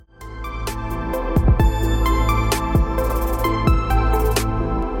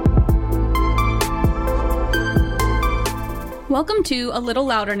Welcome to A Little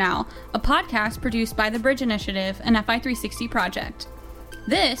Louder Now, a podcast produced by the Bridge Initiative and FI360 Project.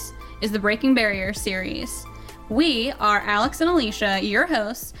 This is the Breaking Barriers series. We are Alex and Alicia, your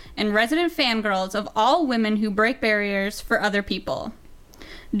hosts, and resident fangirls of all women who break barriers for other people.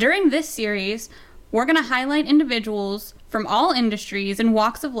 During this series, we're going to highlight individuals from all industries and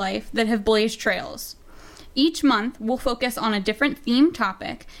walks of life that have blazed trails. Each month, we'll focus on a different theme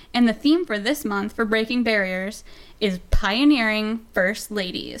topic, and the theme for this month for Breaking Barriers is Pioneering First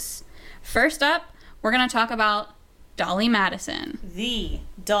Ladies. First up, we're going to talk about Dolley Madison. The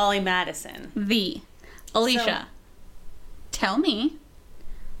Dolley Madison. Alicia, tell me,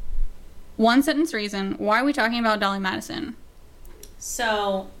 one sentence reason, why are we talking about Dolley Madison?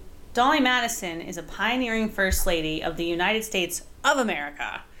 So, Dolley Madison is a pioneering First Lady of the United States of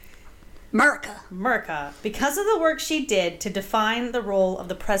America. America. Because of the work she did to define the role of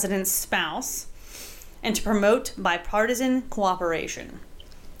the president's spouse and to promote bipartisan cooperation.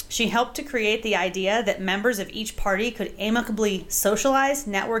 She helped to create the idea that members of each party could amicably socialize,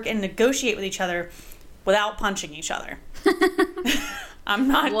 network, and negotiate with each other without punching each other. I'm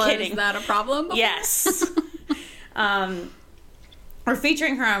not kidding. Was that a problem? Yes. We're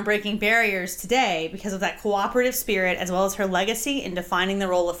featuring her on Breaking Barriers today because of that cooperative spirit as well as her legacy in defining the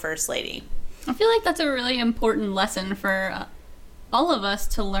role of First Lady. I feel like that's a really important lesson for all of us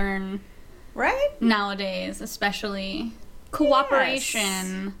to learn, right? Nowadays, especially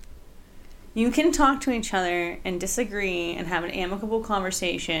cooperation. Yes. You can talk to each other and disagree and have an amicable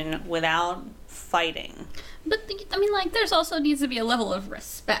conversation without fighting. But, I mean, like, there's also needs to be a level of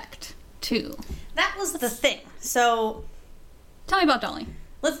respect, too. That was the thing. So... tell me about Dolley.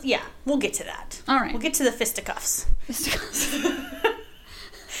 We'll get to that. All right. We'll get to the fisticuffs.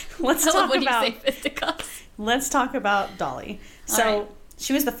 Let's talk about... you say fisticuffs. Let's talk about Dolley. So,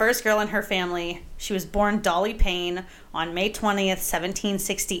 she was the first girl in her family. She was born Dolley Payne on May 20th,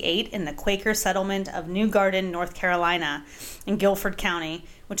 1768 in the Quaker settlement of New Garden, North Carolina in Guilford County,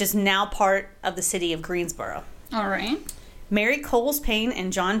 which is now part of the city of Greensboro. All right. Mary Coles Payne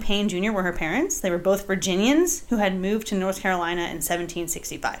and John Payne Jr. were her parents. They were both Virginians who had moved to North Carolina in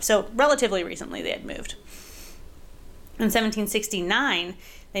 1765. So relatively recently they had moved. In 1769,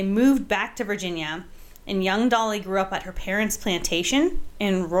 they moved back to Virginia, and young Dolley grew up at her parents' plantation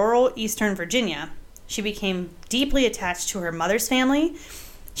in rural eastern Virginia. She became deeply attached to her mother's family.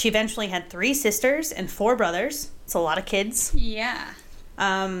 She eventually had 3 sisters and 4 brothers. It's a lot of kids. Yeah.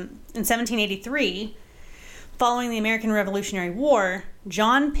 In 1783... following the American Revolutionary War,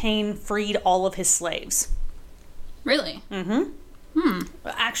 John Payne freed all of his slaves. Really? Mm-hmm.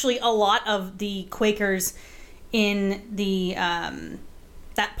 Actually, a lot of the Quakers in the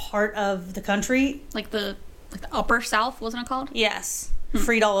that part of the country, like the Upper South, wasn't it called? Yes,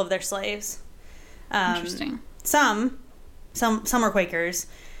 freed all of their slaves. Interesting. Some were Quakers,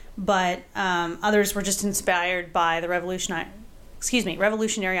 but others were just inspired by the revolutionary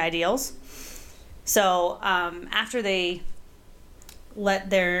ideals. So, after they let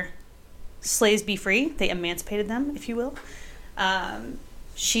their slaves be free, they emancipated them, if you will.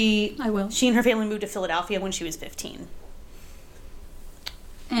 She and her family moved to Philadelphia when she was 15.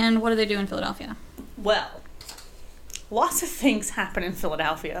 And what do they do in Philadelphia? Well, lots of things happen in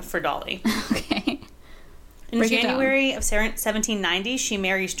Philadelphia for Dolley. Okay. In January of 1790, she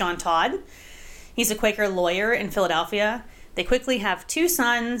marries John Todd. He's a Quaker lawyer in Philadelphia. They quickly have 2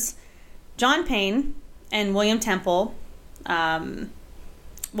 sons, John Payne and William Temple.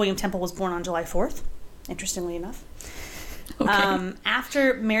 William Temple was born on July 4th, interestingly enough. Okay.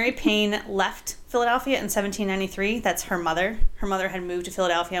 After Mary Payne left Philadelphia in 1793, that's her mother. Her mother had moved to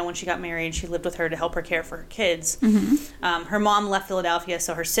Philadelphia when she got married. She lived with her to help her care for her kids. Mm-hmm. Her mom left Philadelphia,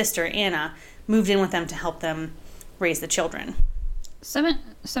 so her sister, Anna, moved in with them to help them raise the children.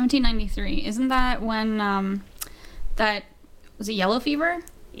 1793, isn't that when, that, was it yellow fever?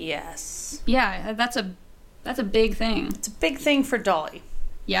 Yes. Yeah, that's a big thing. It's a big thing for Dolley.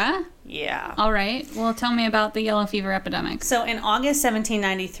 Yeah? Yeah. All right. Well, tell me about the yellow fever epidemic. So in August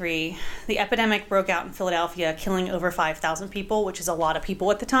 1793, the epidemic broke out in Philadelphia, killing over 5,000 people, which is a lot of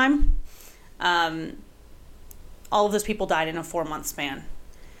people at the time. All of those people died in a 4-month span.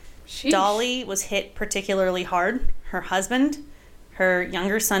 Sheesh. Dolley was hit particularly hard. Her husband, her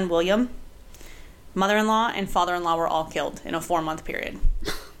younger son, William, mother-in-law, and father-in-law were all killed in a 4-month period.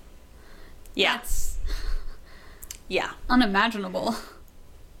 Yeah. That's unimaginable.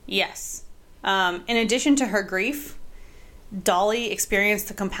 Yes. In addition to her grief, Dolley experienced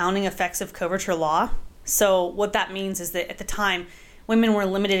the compounding effects of coverture law. So what that means is that at the time, women were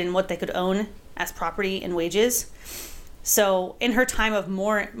limited in what they could own as property and wages. So in her time of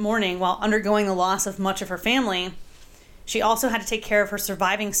mourning, while undergoing the loss of much of her family, She also had to take care of her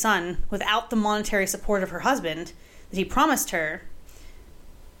surviving son without the monetary support of her husband that he promised her,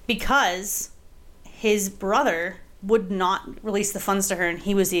 because his brother would not release the funds to her, and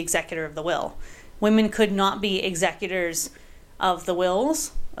he was the executor of the will. Women could not be executors of the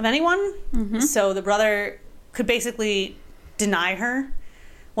wills of anyone. Mm-hmm. So the brother could basically deny her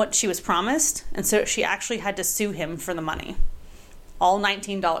what she was promised, and so she actually had to sue him for the money. All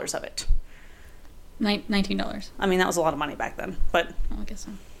 $19 of it. $19. I mean, that was a lot of money back then, but I guess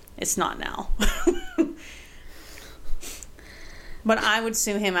so. It's not now. But I would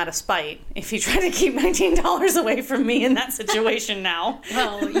sue him out of spite if he tried to keep $19 away from me in that situation now.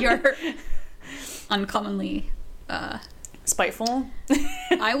 Well, you're uncommonly spiteful.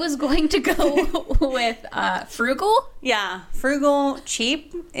 I was going to go with frugal. Yeah, frugal.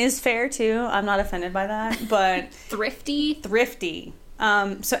 Cheap is fair too. I'm not offended by that, but thrifty.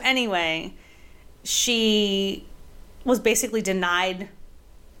 So anyway, she was basically denied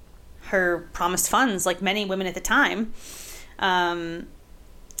her promised funds, like many women at the time. And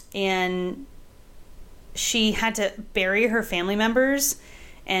she had to bury her family members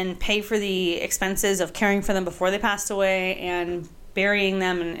and pay for the expenses of caring for them before they passed away, and burying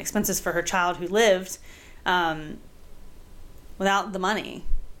them, and expenses for her child who lived, without the money.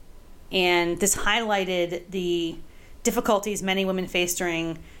 And this highlighted the difficulties many women faced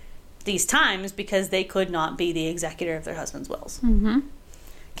during these times because they could not be the executor of their husband's wills. Mm-hmm.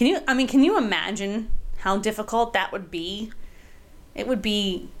 Can you imagine how difficult that would be? It would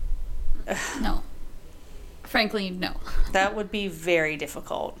be... No. Frankly, no. That would be very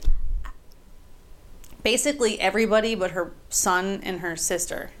difficult. Basically, everybody but her son and her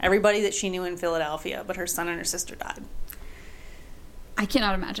sister. Everybody that she knew in Philadelphia, but her son and her sister died. I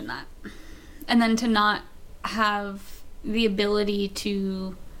cannot imagine that. And then to not have the ability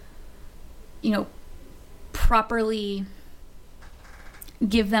to, properly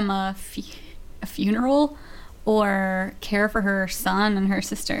give them a funeral or care for her son and her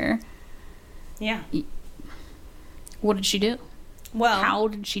sister. Yeah. What did she do? Well, how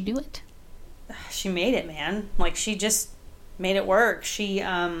did she do it? She made it, man. Like, she just made it work. She,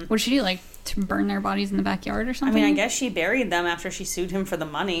 what did she do? Like, to burn their bodies in the backyard or something? I mean, I guess she buried them after she sued him for the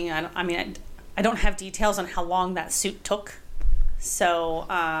money. I don't have details on how long that suit took. So,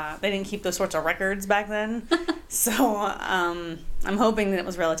 they didn't keep those sorts of records back then. So, I'm hoping that it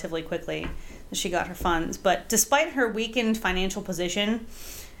was relatively quickly that she got her funds. But despite her weakened financial position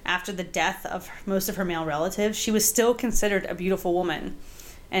after the death of most of her male relatives, she was still considered a beautiful woman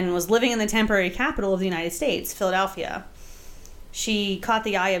and was living in the temporary capital of the United States, Philadelphia. She caught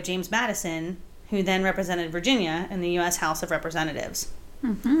the eye of James Madison, who then represented Virginia in the U.S. House of Representatives.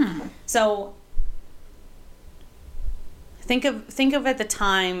 Mm-hmm. So, think of at the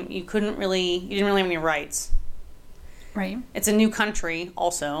time, you didn't really have any rights. Right. It's a new country,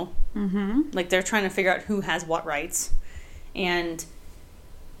 also. Mm-hmm. Like, they're trying to figure out who has what rights. And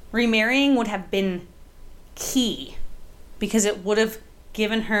remarrying would have been key, because it would have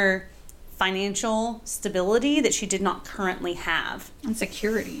given her financial stability that she did not currently have. And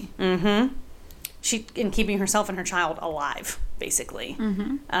security. Mm-hmm. In keeping herself and her child alive, basically.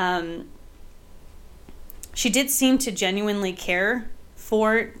 Mm-hmm. She did seem to genuinely care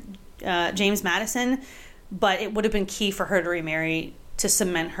for James Madison, but it would have been key for her to remarry to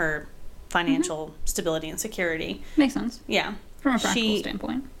cement her financial stability and security. Makes sense. Yeah. From a practical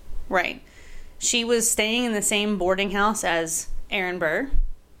standpoint. Right. She was staying in the same boarding house as Aaron Burr.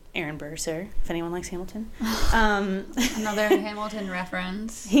 Aaron Burr, sir, if anyone likes Hamilton. Another Hamilton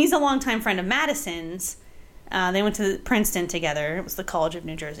reference. He's a longtime friend of Madison's. They went to Princeton together. It was the College of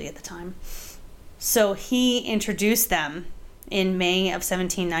New Jersey at the time. So he introduced them in May of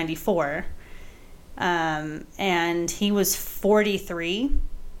 1794. And he was 43.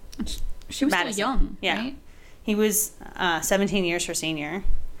 She was Madison. still young, yeah. Right? He was 17 years her senior.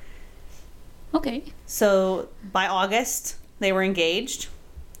 Okay. So by August, they were engaged.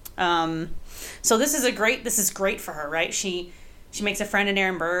 So this is great for her, right? She makes a friend in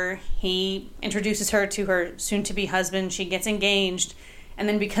Aaron Burr. He introduces her to her soon-to-be husband. She gets engaged. And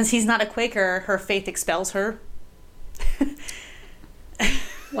then because he's not a Quaker, her faith expels her.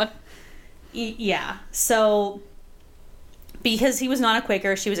 What? Yeah. So because he was not a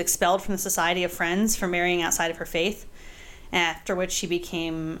Quaker, she was expelled from the Society of Friends for marrying outside of her faith, after which she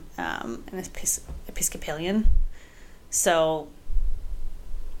became an Episcopalian. So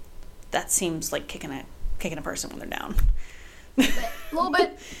that seems like kicking a person when they're down. A little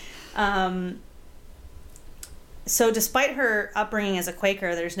bit. So despite her upbringing as a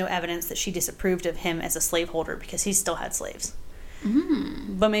Quaker, there's no evidence that she disapproved of him as a slaveholder, because he still had slaves.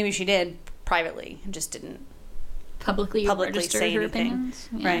 Mm. But maybe she did privately and just didn't publicly register say her anything. opinions.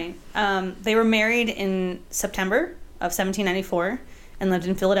 Yeah. Right. They were married in September of 1794 and lived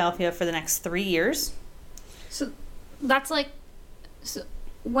in Philadelphia for the next 3 years. So that's like, so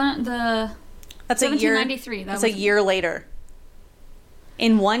when the That's a year. 1793. That's a year later.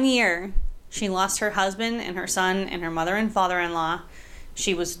 In 1 year, she lost her husband and her son and her mother and father-in-law.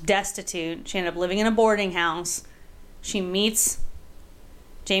 She was destitute. She ended up living in a boarding house. She meets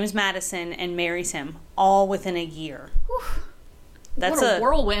James Madison and marries him, all within a year. Whew. That's what a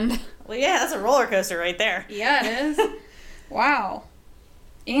whirlwind. Well, yeah, that's a roller coaster right there. Yeah, it is. Wow.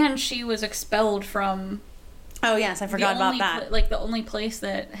 And she was expelled from... Oh, yes, I forgot about that. Like, the only place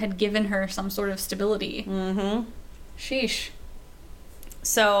that had given her some sort of stability. Mm-hmm. Sheesh.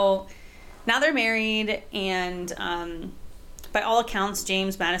 So, now they're married, and by all accounts,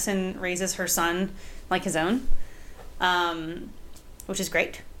 James Madison raises her son like his own, which is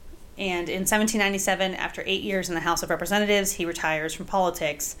great. And in 1797, after 8 years in the House of Representatives, he retires from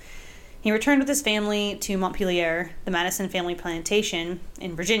politics. He returned with his family to Montpelier, the Madison family plantation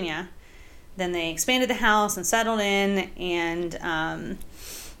in Virginia. Then they expanded the house and settled in, and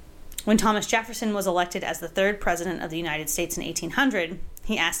when Thomas Jefferson was elected as the third president of the United States in 1800,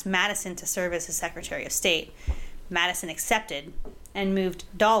 he asked Madison to serve as his Secretary of State. Madison accepted and moved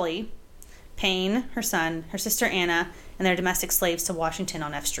Dolley, Payne, her son, her sister Anna, and their domestic slaves to Washington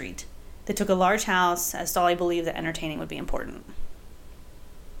on F Street. They took a large house, as Dolley believed that entertaining would be important.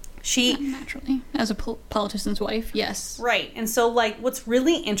 Naturally, as a politician's wife, yes. Right. And so, like, what's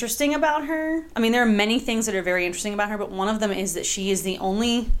really interesting about her, I mean, there are many things that are very interesting about her, but one of them is that she is the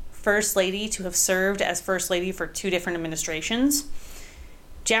only first lady to have served as first lady for 2 different administrations.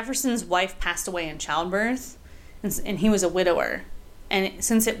 Jefferson's wife passed away in childbirth, and he was a widower. And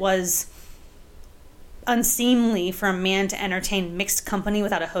since it was unseemly for a man to entertain mixed company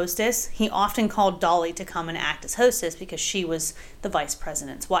without a hostess, he often called Dolley to come and act as hostess because she was the vice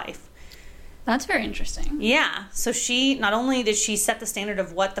president's wife. That's very interesting. Yeah. So she, not only did she set the standard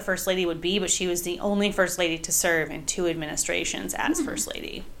of what the first lady would be, but she was the only first lady to serve in 2 administrations as first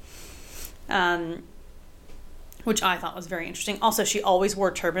lady. Which I thought was very interesting. Also, she always wore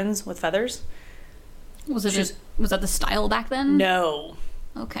turbans with feathers. Was that the style back then? No.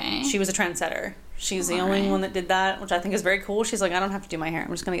 Okay. She was a trendsetter. She's the only one that did that, which I think is very cool. She's like, I don't have to do my hair. I'm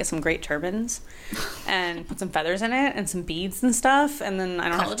just going to get some great turbans and put some feathers in it and some beads and stuff, and then I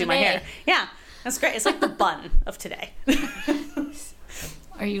don't have to do my hair. Yeah, that's great. It's like the bun of today.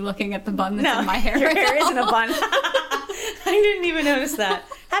 Are you looking at the bun that's in my hair your right hair now? isn't a bun. I didn't even notice that.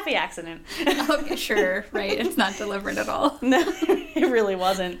 Happy accident. Okay, sure. Right. It's not deliberate at all. No, it really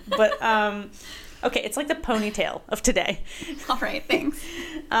wasn't. But, okay, it's like the ponytail of today. All right, thanks.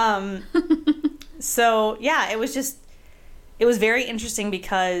 So, yeah, it was very interesting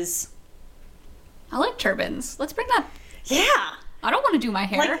because... I like turbans. Let's bring that... Yeah. I don't want to do my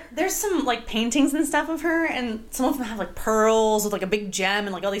hair. Like, there's some, like, paintings and stuff of her, and some of them have, like, pearls with, like, a big gem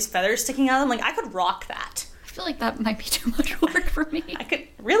and, like, all these feathers sticking out of them. Like, I could rock that. I feel like that might be too much work for me. I could...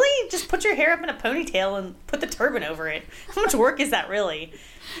 Really? Just put your hair up in a ponytail and put the turban over it. How much work is that, really?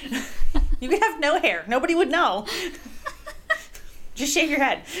 You could have no hair. Nobody would know. Just shave your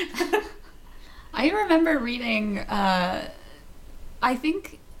head. I remember reading, I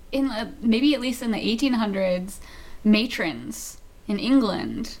think maybe at least in the 1800s, matrons in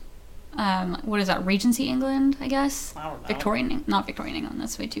England, what is that, Regency England, I guess? I don't know. Not Victorian England,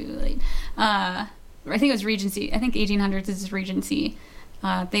 that's way too late. I think it was Regency. I think 1800s is Regency.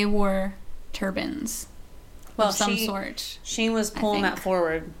 They wore turbans of some sort. She was pulling that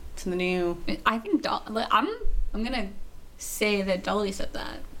forward to the new... I think, I'm going to say that Dolley said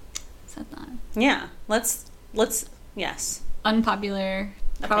that. Yeah, let's yes. Unpopular,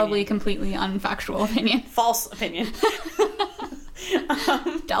 probably completely unfactual opinion. False opinion.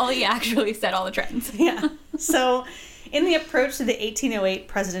 Dolley actually set all the trends. Yeah. So, in the approach to the 1808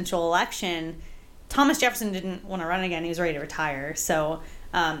 presidential election, Thomas Jefferson didn't want to run again. He was ready to retire. So,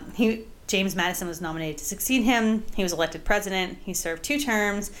 James Madison was nominated to succeed him. He was elected president. He served 2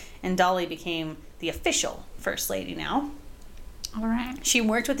 terms, and Dolley became the official first lady now. All right. She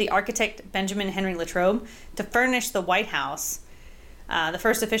worked with the architect Benjamin Henry Latrobe to furnish the White House, the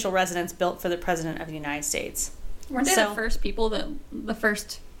first official residence built for the President of the United States. Weren't they the first people the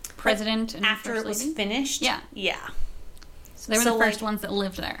first president and after first it was lady? finished? Yeah. Yeah. So they were the first ones that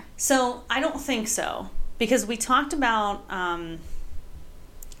lived there. So I don't think so. Because we talked about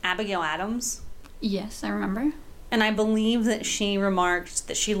Abigail Adams. Yes, I remember. And I believe that she remarked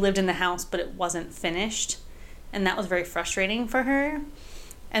that she lived in the house, but it wasn't finished. And that was very frustrating for her.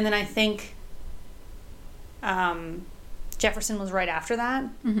 And then I think Jefferson was right after that.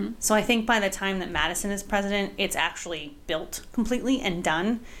 Mm-hmm. So I think by the time that Madison is president, it's actually built completely and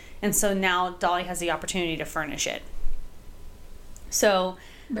done. And so now Dolley has the opportunity to furnish it. So,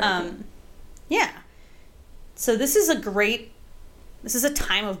 Cool. yeah. So this is a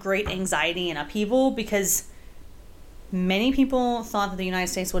time of great anxiety and upheaval because many people thought that the United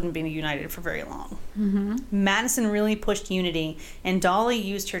States wouldn't be united for very long. Mm-hmm. Madison really pushed unity, and Dolley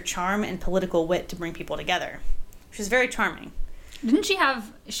used her charm and political wit to bring people together. She was very charming. Didn't she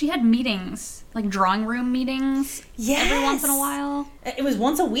had meetings, like drawing room meetings every once in a while? It was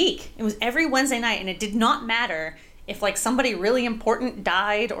once a week. It was every Wednesday night, and it did not matter if, like, somebody really important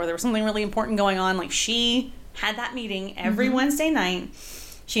died or there was something really important going on. Like, she had that meeting every Wednesday night.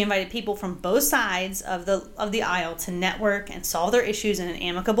 She invited people from both sides of the aisle to network and solve their issues in an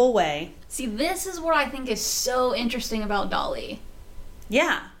amicable way. See, this is what I think is so interesting about Dolley.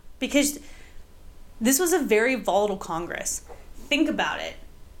 Yeah, because this was a very volatile Congress. Think about it.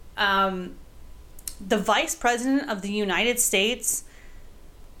 The Vice President of the United States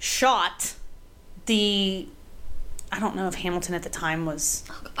shot I don't know if Hamilton at the time was...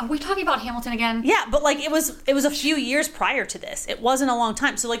 Are we talking about Hamilton again? Yeah, but, like, it was a few years prior to this. It wasn't a long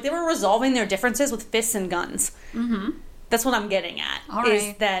time. So, like, they were resolving their differences with fists and guns. Mm-hmm. That's what I'm getting at. All right.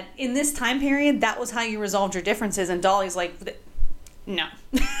 Is that in this time period, that was how you resolved your differences, and Dolley's like, no.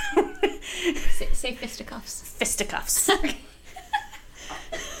 Say fisticuffs. Fisticuffs. Okay.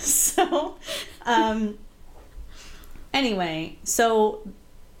 So, anyway, so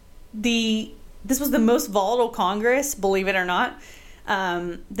this was the most volatile Congress, believe it or not.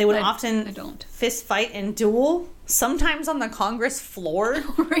 They would often fist fight and duel, sometimes on the Congress floor.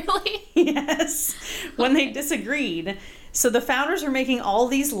 Really? Yes, when they disagreed. So the founders were making all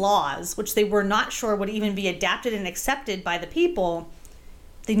these laws, which they were not sure would even be adapted and accepted by the people.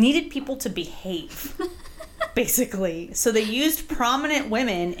 They needed people to behave, basically. So they used prominent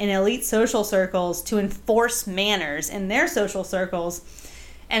women in elite social circles to enforce manners in their social circles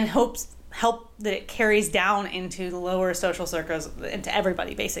and help that it carries down into the lower social circles, into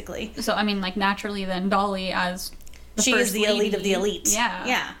everybody, basically. So, I mean, like, naturally, then, Dolley as she is the elite of the elite. Yeah.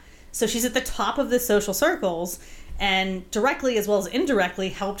 Yeah. So she's at the top of the social circles, and directly as well as indirectly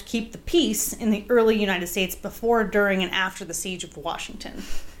helped keep the peace in the early United States before, during, and after the siege of Washington.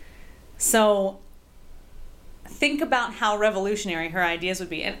 So think about how revolutionary her ideas would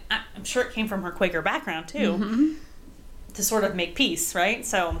be. And I'm sure it came from her Quaker background, too, to sort of make peace, right?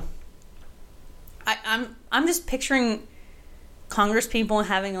 So I'm just picturing Congress people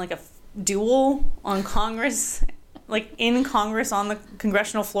having, like, a duel on Congress, like, in Congress on the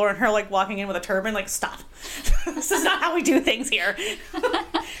congressional floor, and her, like, walking in with a turban, like, stop. This is not how we do things here.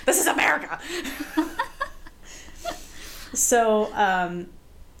 This is America. So,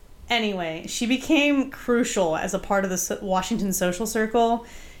 anyway, she became crucial as a part of the Washington social circle.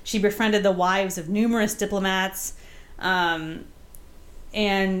 She befriended the wives of numerous diplomats,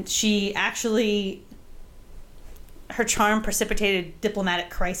 and she actually, her charm precipitated diplomatic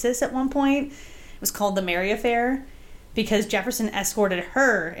crisis at one point. It was called the Mary Affair, because Jefferson escorted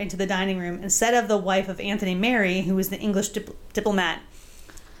her into the dining room instead of the wife of Anthony Mary, who was the English diplomat,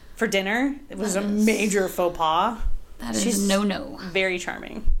 for dinner. It was a major faux pas. That is no. Very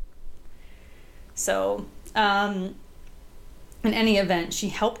charming. So, in any event, she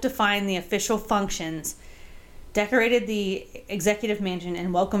helped define the official functions, decorated the executive mansion,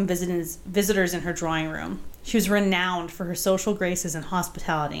 and welcomed visitors in her drawing room. She was renowned for her social graces and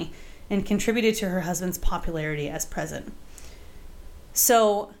hospitality, and contributed to her husband's popularity as president.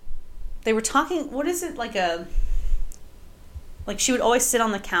 So, they were talking, what is it, like she would always sit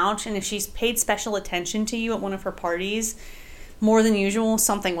on the couch, and if she's paid special attention to you at one of her parties, more than usual,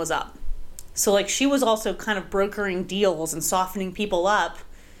 something was up. So, like, she was also kind of brokering deals and softening people up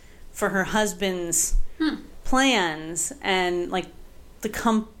for her husband's plans and, like, the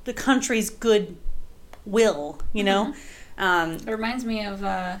country's good will, you know? It reminds me of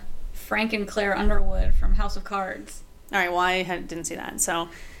Frank and Claire Underwood from House of Cards. All right, well, I didn't see that, so...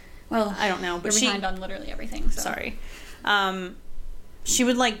 Well, I don't know, but you're behind on literally everything, so... Sorry. She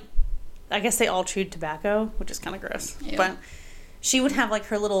would, like... I guess they all chewed tobacco, which is kind of gross. Ew. But she would have, like,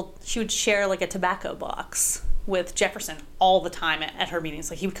 she would share, like, a tobacco box with Jefferson all the time at her meetings.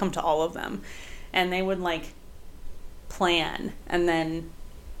 Like, he would come to all of them. And they would, like, plan. And then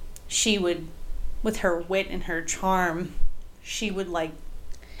she would, with her wit and her charm, she would, like,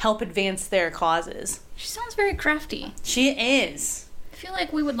 help advance their causes. She sounds very crafty. She is. I feel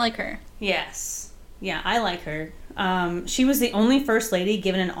like we would like her. Yes. Yeah, I like her. She was the only First Lady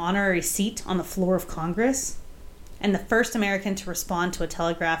given an honorary seat on the floor of Congress, and the first American to respond to a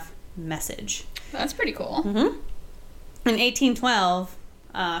telegraph message. That's pretty cool. Mm-hmm. In 1812,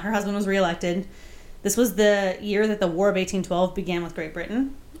 her husband was reelected. This was the year that the War of 1812 began with Great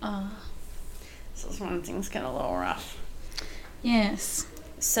Britain. So this one things get a little rough. Yes.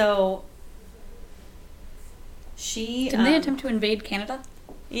 So she... Did they attempt to invade Canada?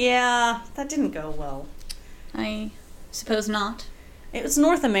 Yeah, that didn't go well. I suppose not. It was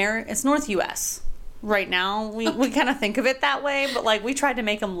North America. It's North U.S. Right now. We kind of think of it that way, but like we tried to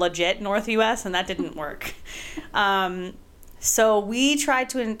make them legit North U.S. and that didn't work. So we tried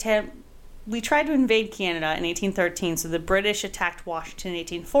to invade Canada in 1813. So the British attacked Washington in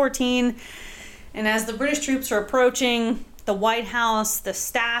 1814. And as the British troops are approaching the White House, the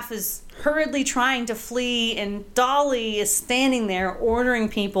staff is hurriedly trying to flee, and Dolley is standing there ordering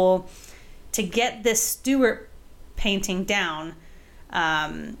people to get this Stuart painting down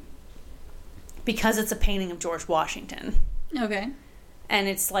because it's a painting of George Washington. Okay. And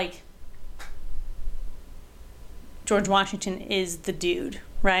it's like George Washington is the dude,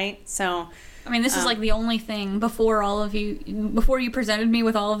 right? So I mean, this is like the only thing before you presented me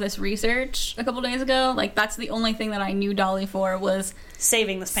with all of this research a couple days ago. Like, that's the only thing that I knew Dolley for was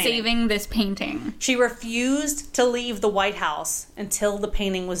saving this painting. She refused to leave the White House until the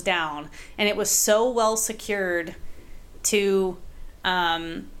painting was down, and it was so well secured to,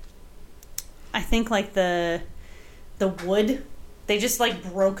 I think like the wood. They just like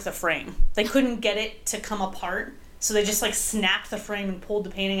broke the frame. They couldn't get it to come apart. So they just, like, snapped the frame and pulled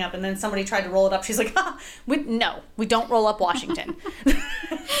the painting up, and then somebody tried to roll it up. She's like, no, we don't roll up Washington.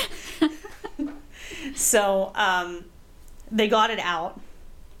 So they got it out.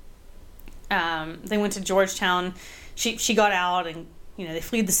 They went to Georgetown. She got out, and, you know, they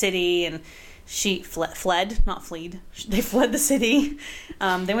fled the city, and she fled, not fleed. They fled the city.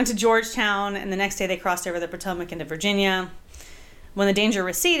 They went to Georgetown, and the next day they crossed over the Potomac into Virginia. When the danger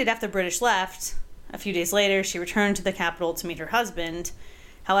receded after the British left, a few days later, she returned to the capital to meet her husband.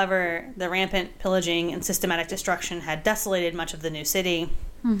 However, the rampant pillaging and systematic destruction had desolated much of the new city.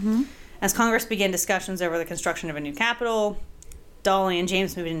 Mm-hmm. As Congress began discussions over the construction of a new capital, Dolley and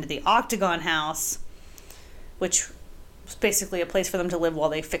James moved into the Octagon House, which was basically a place for them to live while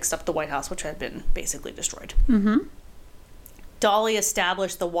they fixed up the White House, which had been basically destroyed. Mm-hmm. Dolley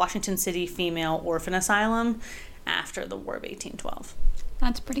established the Washington City Female Orphan Asylum after the War of 1812.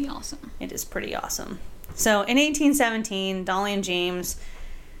 That's pretty awesome. It is pretty awesome. So in 1817, Dolley and James,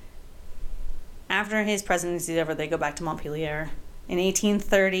 after his presidency is over, they go back to Montpelier. In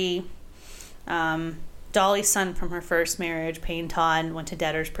 1830, Dolley's son from her first marriage, Payne Todd, went to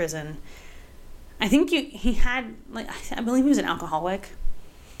debtor's prison. I think he had, like, I believe he was an alcoholic.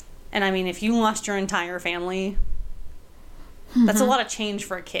 And I mean, if you lost your entire family, that's a lot of change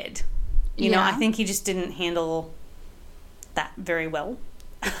for a kid. You know, I think he just didn't handle that very well.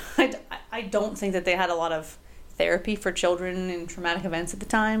 I don't think that they had a lot of therapy for children in traumatic events at the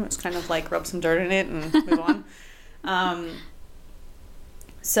time. It was kind of like rub some dirt in it and move on.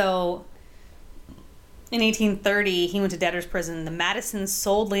 So in 1830, he went to debtor's prison. The Madisons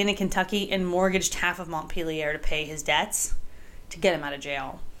sold land in Kentucky and mortgaged half of Montpelier to pay his debts to get him out of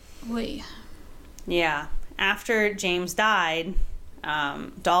jail. Wait. Yeah. After James died,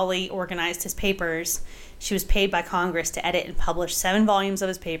 Dolley organized his papers. She was paid by Congress to edit and publish 7 volumes of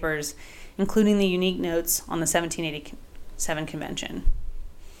his papers, including the unique notes on the 1787 convention.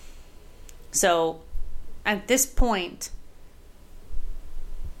 So, at this point,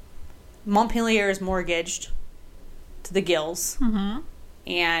 Montpelier is mortgaged to the gills,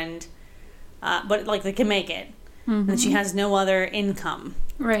 and but like they can make it, and she has no other income,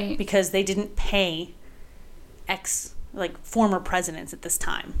 right? Because they didn't pay former presidents at this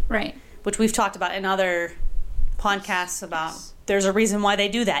time, right? Which we've talked about in other podcasts about. Yes. There's a reason why they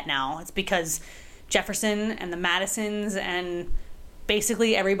do that now. It's because Jefferson and the Madisons and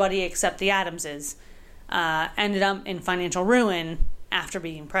basically everybody except the Adamses ended up in financial ruin after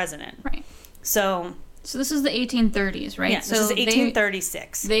being president. Right. So this is the 1830s, right? Yeah, this is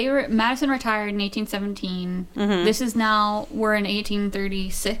 1836. Madison retired in 1817. Mm-hmm. This is now, we're in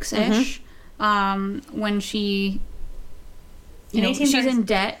 1836-ish, when she, she's in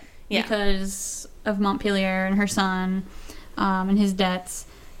debt. Yeah. Because of Montpelier and her son, and his debts.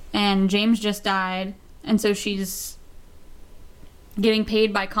 And James just died, and so she's getting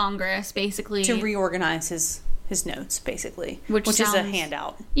paid by Congress, basically. To reorganize his notes, basically. Which is a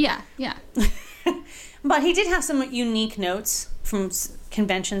handout. Yeah. But he did have some unique notes from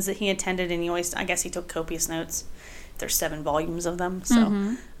conventions that he attended, and I guess he took copious notes. There's 7 volumes of them,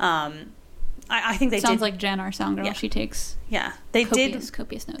 so... I think they sounds like Jen, our sound girl. Yeah. She takes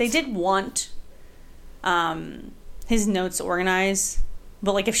copious notes. They did want his notes organized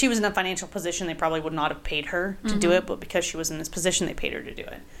But, like, if she was in a financial position, they probably would not have paid her to do it. But because she was in this position, they paid her to do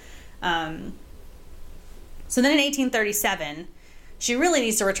it. So then in 1837, she really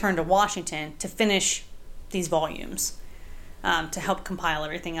needs to return to Washington to finish these volumes, to help compile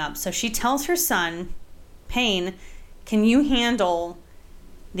everything up. So she tells her son, Payne, can you handle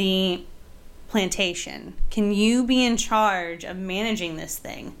the plantation? Can you be in charge of managing this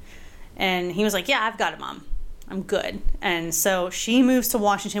thing? And he was like, yeah, I've got it, Mom. I'm good. And so she moves to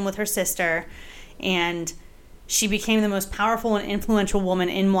Washington with her sister, and she became the most powerful and influential woman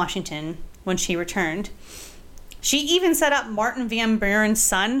in Washington when she returned. She even set up Martin Van Buren's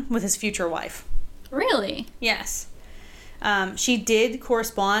son with his future wife. Really? Yes. She did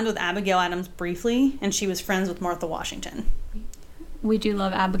correspond with Abigail Adams briefly, and she was friends with Martha Washington. We do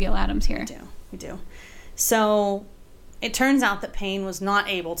love Abigail Adams here. We do. So it turns out that Payne was not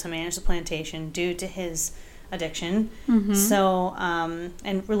able to manage the plantation due to his addiction, so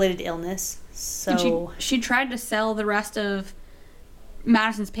and related illness. So and she tried to sell the rest of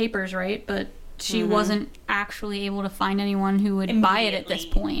Madison's papers, right? But she wasn't actually able to find anyone who would buy it at this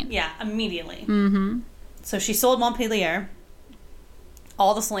point. Yeah, immediately. So she sold Montpelier,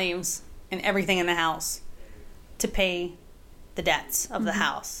 all the slaves, and everything in the house to pay the debts of the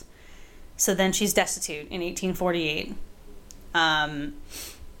house. So then she's destitute in 1848.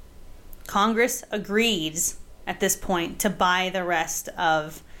 Congress agrees at this point to buy the rest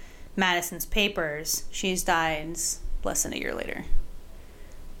of Madison's papers. She's died less than a year later.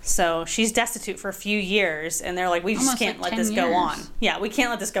 So she's destitute for a few years, and they're like, we just can't let this go on. Yeah, we can't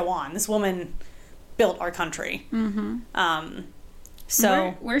let this go on. This woman built our country.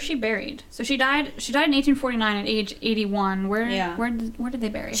 So where's she buried? So she died in 1849 at age 81. Where did they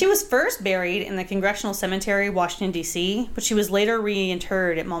bury her? She was first buried in the Congressional Cemetery, Washington, D.C., but she was later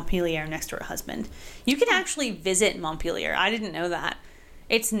reinterred at Montpelier next to her husband. You can actually visit Montpelier. I didn't know that.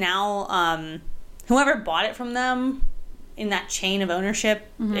 It's now, whoever bought it from them in that chain of ownership,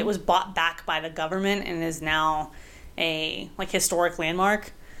 it was bought back by the government and is now a historic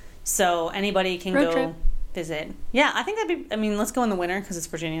landmark. So anybody can Road go trip. Visit. Yeah, I think let's go in the winter because it's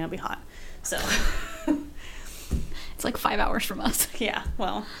Virginia. It'll be hot. So it's like 5 hours from us. Yeah,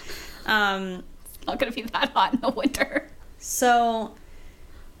 well. It's not going to be that hot in the winter. So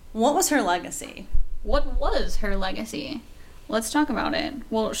what was her legacy? What was her legacy? Let's talk about it.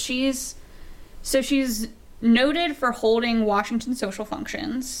 Well, she's noted for holding Washington social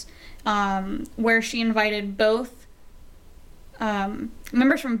functions, where she invited both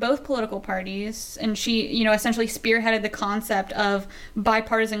members from both political parties, and she, essentially spearheaded the concept of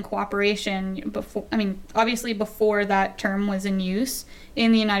bipartisan cooperation before that term was in use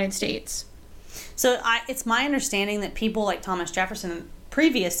in the United States. So it's my understanding that people like Thomas Jefferson,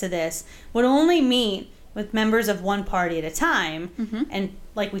 previous to this, would only meet with members of one party at a time, and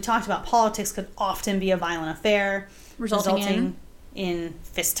like we talked about, politics could often be a violent affair, resulting in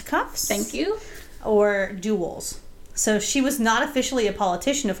fisticuffs. Thank you. Or duels. So she was not officially a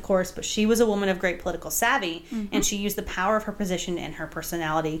politician, of course, but she was a woman of great political savvy, and she used the power of her position and her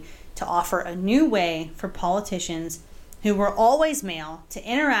personality to offer a new way for politicians who were always male to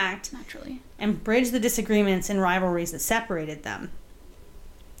interact naturally and bridge the disagreements and rivalries that separated them.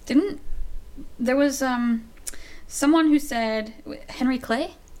 There was someone who said Henry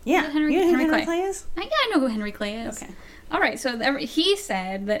Clay? Yeah. Henry Clay is? Yeah, I know who Henry Clay is. Okay. All right, so he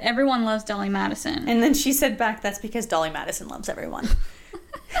said that everyone loves Dolley Madison. And then she said back, that's because Dolley Madison loves everyone.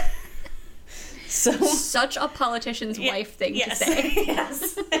 So such a politician's wife thing to say.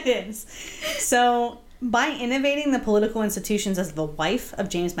 Yes, it is. So by innovating the political institutions as the wife of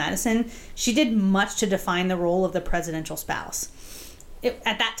James Madison, she did much to define the role of the presidential spouse.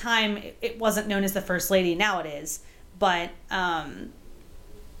 At that time, it wasn't known as the First Lady. Now it is. But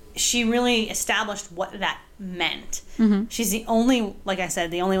she really established what that meant. She's the only, like I said,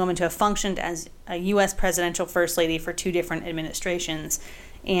 the only woman to have functioned as a U.S. presidential First Lady for 2 different administrations.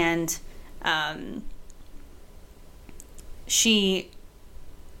 And she,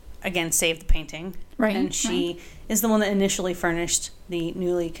 again, saved the painting. Right. And she is the one that initially furnished the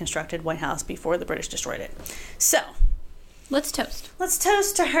newly constructed White House before the British destroyed it. So let's toast. Let's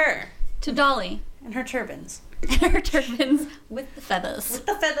toast to her. To Dolley. And her turbans. And her turbans with the feathers. With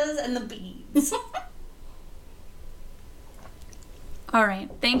the feathers and the beads. All right.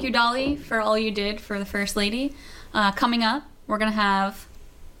 Thank you, Dolley, for all you did for the First Lady. Coming up, we're going to have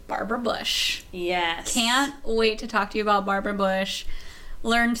Barbara Bush. Yes. Can't wait to talk to you about Barbara Bush.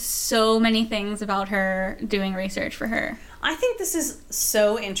 Learned so many things about her doing research for her. I think this is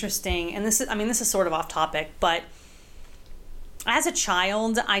so interesting. And this is sort of off topic, but as a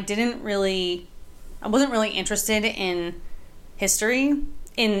child, I wasn't really interested in history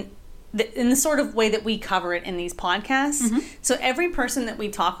in the sort of way that we cover it in these podcasts. Mm-hmm. So every person that we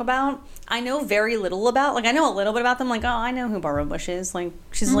talk about, I know very little about. Like, I know a little bit about them. Like, oh, I know who Barbara Bush is. Like,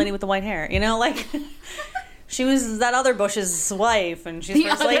 she's the lady with the white hair. You know, like, she was that other Bush's wife, and she's The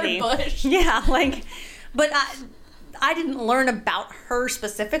first other lady. Bush. Yeah, like, but I didn't learn about her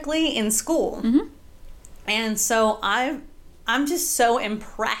specifically in school. Mm-hmm. And so I'm just so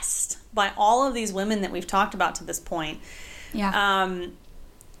impressed by all of these women that we've talked about to this point. Yeah.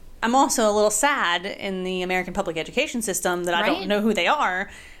 I'm also a little sad in the American public education system that I don't know who they are,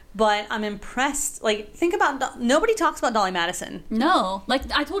 but I'm impressed. Like, think about, nobody talks about Dolley Madison. No. Like,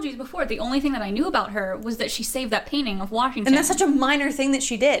 I told you before, the only thing that I knew about her was that she saved that painting of Washington. And that's such a minor thing that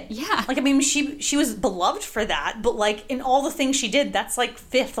she did. Yeah. Like, I mean, she was beloved for that, but, like, in all the things she did, that's, like,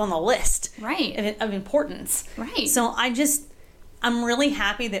 5th on the list. Right. Of importance. Right. So I'm really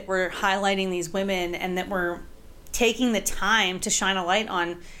happy that we're highlighting these women and that we're taking the time to shine a light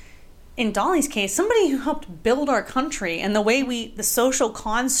on, in Dolley's case, somebody who helped build our country and the social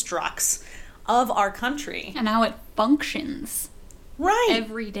constructs of our country. And how it functions. Right.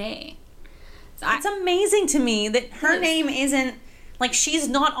 Every day. So it's amazing to me that her name isn't, like, she's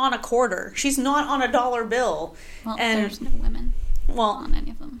not on a quarter. She's not on a dollar bill. Well, and there's no women on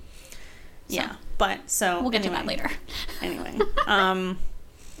any of them. So. Yeah. But, so. We'll get to that later. Anyway.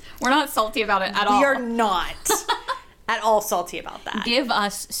 We're not salty about it at all. We are not at all salty about that. Give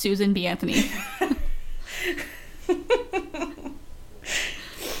us Susan B. Anthony.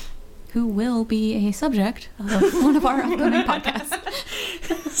 Who will be a subject of one of our upcoming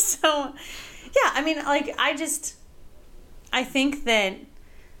podcasts. So, yeah, I mean, like, I think that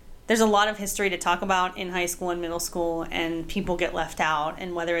there's a lot of history to talk about in high school and middle school, and people get left out,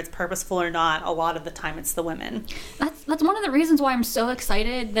 and whether it's purposeful or not, a lot of the time it's the women. That's one of the reasons why I'm so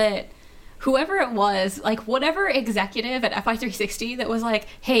excited that whoever it was, like, whatever executive at FI360 that was like,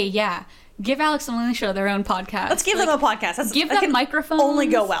 hey, yeah, give Alex and Alicia their own podcast. Let's give them a podcast. Give them microphones. Only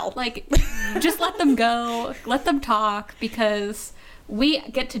go well. Like, just let them go. Let them talk, because we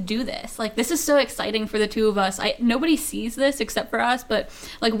get to do this. Like, this is so exciting for the two of us. Nobody sees this except for us, but,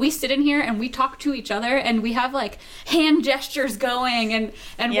 like, we sit in here and we talk to each other and we have, like, hand gestures going and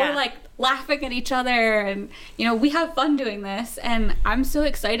we're, like, laughing at each other, and, you know, we have fun doing this. And I'm so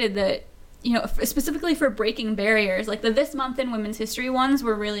excited that, you know, specifically for Breaking Barriers, like, the This Month in Women's History ones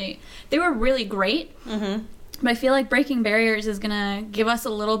were really great. Mm-hmm. But I feel like Breaking Barriers is gonna give us a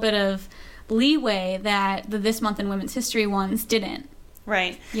little bit of leeway that the This Month in Women's History ones didn't.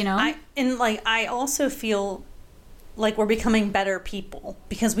 Right. You know? I also feel like we're becoming better people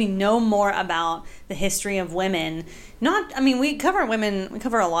because we know more about the history of women. We cover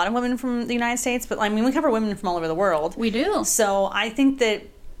a lot of women from the United States, but, I mean, we cover women from all over the world. We do. So I think that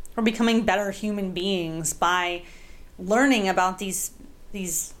we're becoming better human beings by learning about these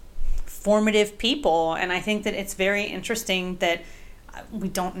formative people, and I think that it's very interesting that we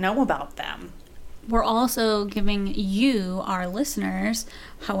don't know about them. We're also giving you, our listeners,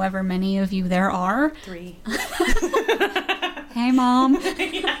 however many of you there are. 3. Hey, Mom.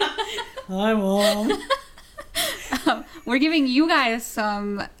 Yeah. Hi, Mom. We're giving you guys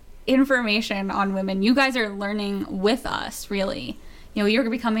some information on women. You guys are learning with us, really. You know, you're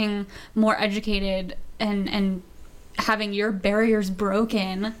becoming more educated and having your barriers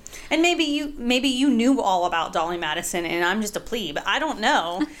broken. And maybe you knew all about Dolley Madison and I'm just a plebe. I don't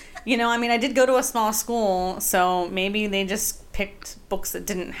know. You know, I mean, I did go to a small school, so maybe they just picked books that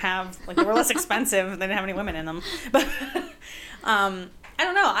didn't have, like, they were less expensive, they didn't have any women in them. But I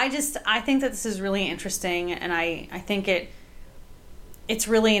don't know. I think that this is really interesting, and I think it's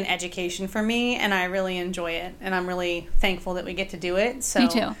really an education for me, and I really enjoy it, and I'm really thankful that we get to do it. So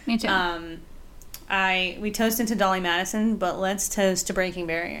Me too. We toasted to Dolley Madison, but let's toast to Breaking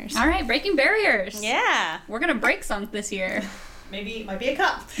Barriers. All right, Breaking Barriers. Yeah. We're going to break some this year. Maybe it might be a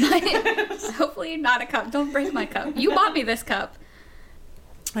cup. Hopefully not a cup. Don't break my cup. You bought me this cup.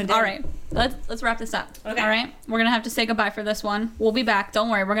 I did. All right. Let's wrap this up. Okay. All right. We're going to have to say goodbye for this one. We'll be back. Don't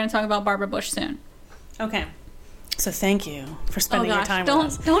worry. We're going to talk about Barbara Bush soon. Okay. So thank you for spending your time with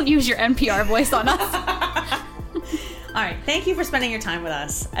us. Don't use your NPR voice on us. All right. Thank you for spending your time with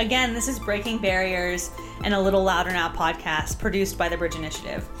us. Again, this is Breaking Barriers and a Little Louder Now podcast produced by the Bridge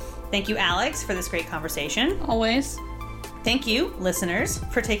Initiative. Thank you, Alex, for this great conversation. Always. Thank you, listeners,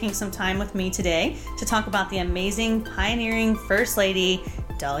 for taking some time with me today to talk about the amazing, pioneering First Lady,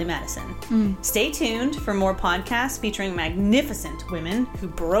 Dolley Madison. Stay tuned for more podcasts featuring magnificent women who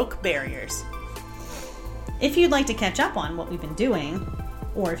broke barriers. If you'd like to catch up on what we've been doing,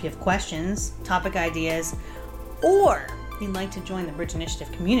 or if you have questions, topic ideas, or you'd like to join the Bridge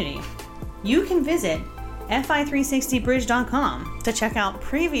Initiative community, you can visit fi360bridge.com to check out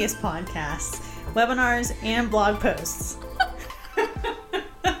previous podcasts, webinars, and blog posts. You're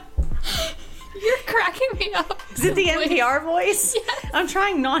cracking me up. Is it the NPR voice? Yes. I'm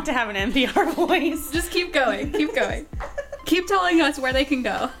trying not to have an NPR voice. Just keep going. Keep going. Keep telling us where they can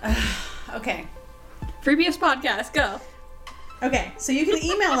go. Okay. Previous podcast, go. Okay, so you can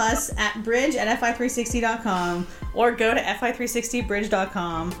email us at bridge@fi360.com or go to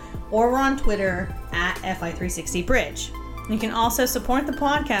fi360bridge.com, or we're on Twitter at fi360bridge. You can also support the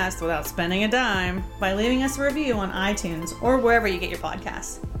podcast without spending a dime by leaving us a review on iTunes or wherever you get your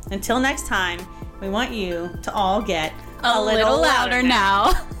podcasts. Until next time, we want you to all get A little louder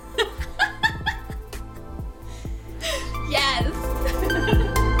now.